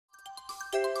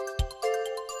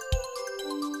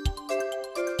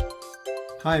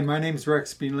Hi, my name is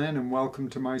Rex Beanland and welcome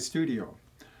to my studio.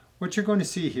 What you're going to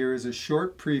see here is a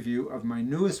short preview of my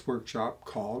newest workshop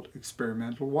called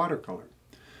Experimental Watercolor.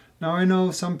 Now I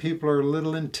know some people are a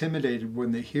little intimidated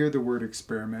when they hear the word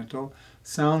experimental.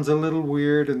 Sounds a little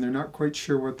weird and they're not quite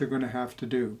sure what they're going to have to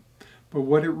do. But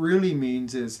what it really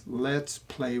means is let's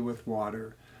play with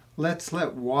water. Let's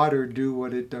let water do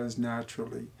what it does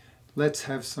naturally. Let's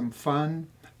have some fun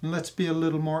and let's be a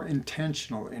little more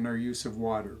intentional in our use of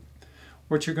water.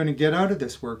 What you're going to get out of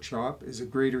this workshop is a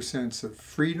greater sense of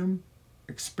freedom,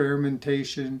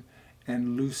 experimentation,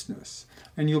 and looseness.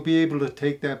 And you'll be able to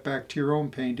take that back to your own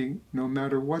painting no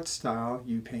matter what style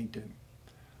you paint in.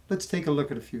 Let's take a look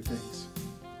at a few things.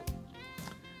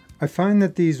 I find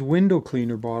that these window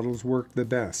cleaner bottles work the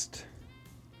best.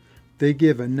 They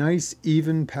give a nice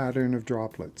even pattern of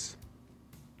droplets.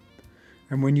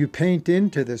 And when you paint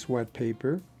into this wet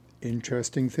paper,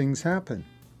 interesting things happen.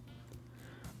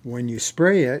 When you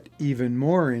spray it, even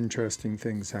more interesting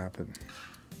things happen.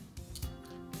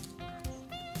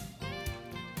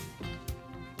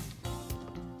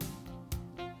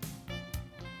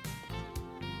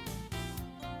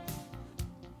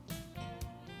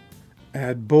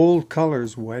 Add bold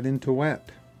colors wet into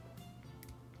wet.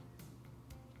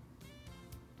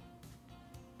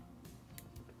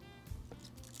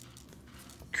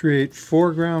 Create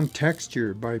foreground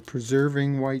texture by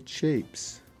preserving white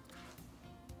shapes.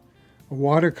 A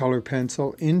watercolor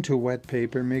pencil into wet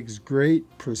paper makes great,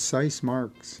 precise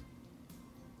marks.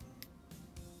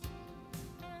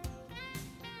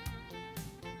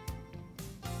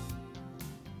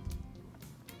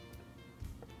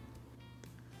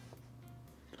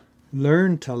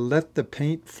 Learn to let the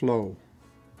paint flow.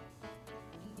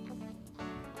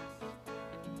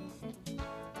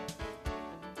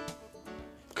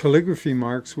 Calligraphy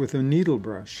marks with a needle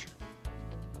brush.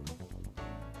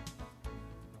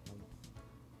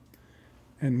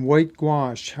 And white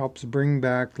gouache helps bring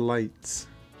back lights.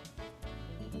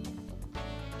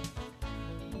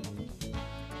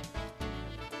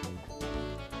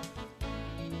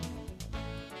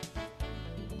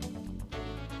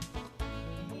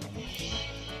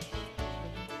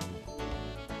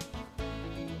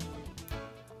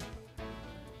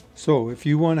 So if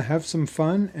you want to have some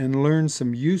fun and learn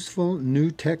some useful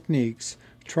new techniques,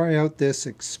 try out this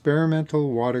experimental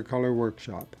watercolor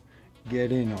workshop.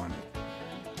 Get in on it.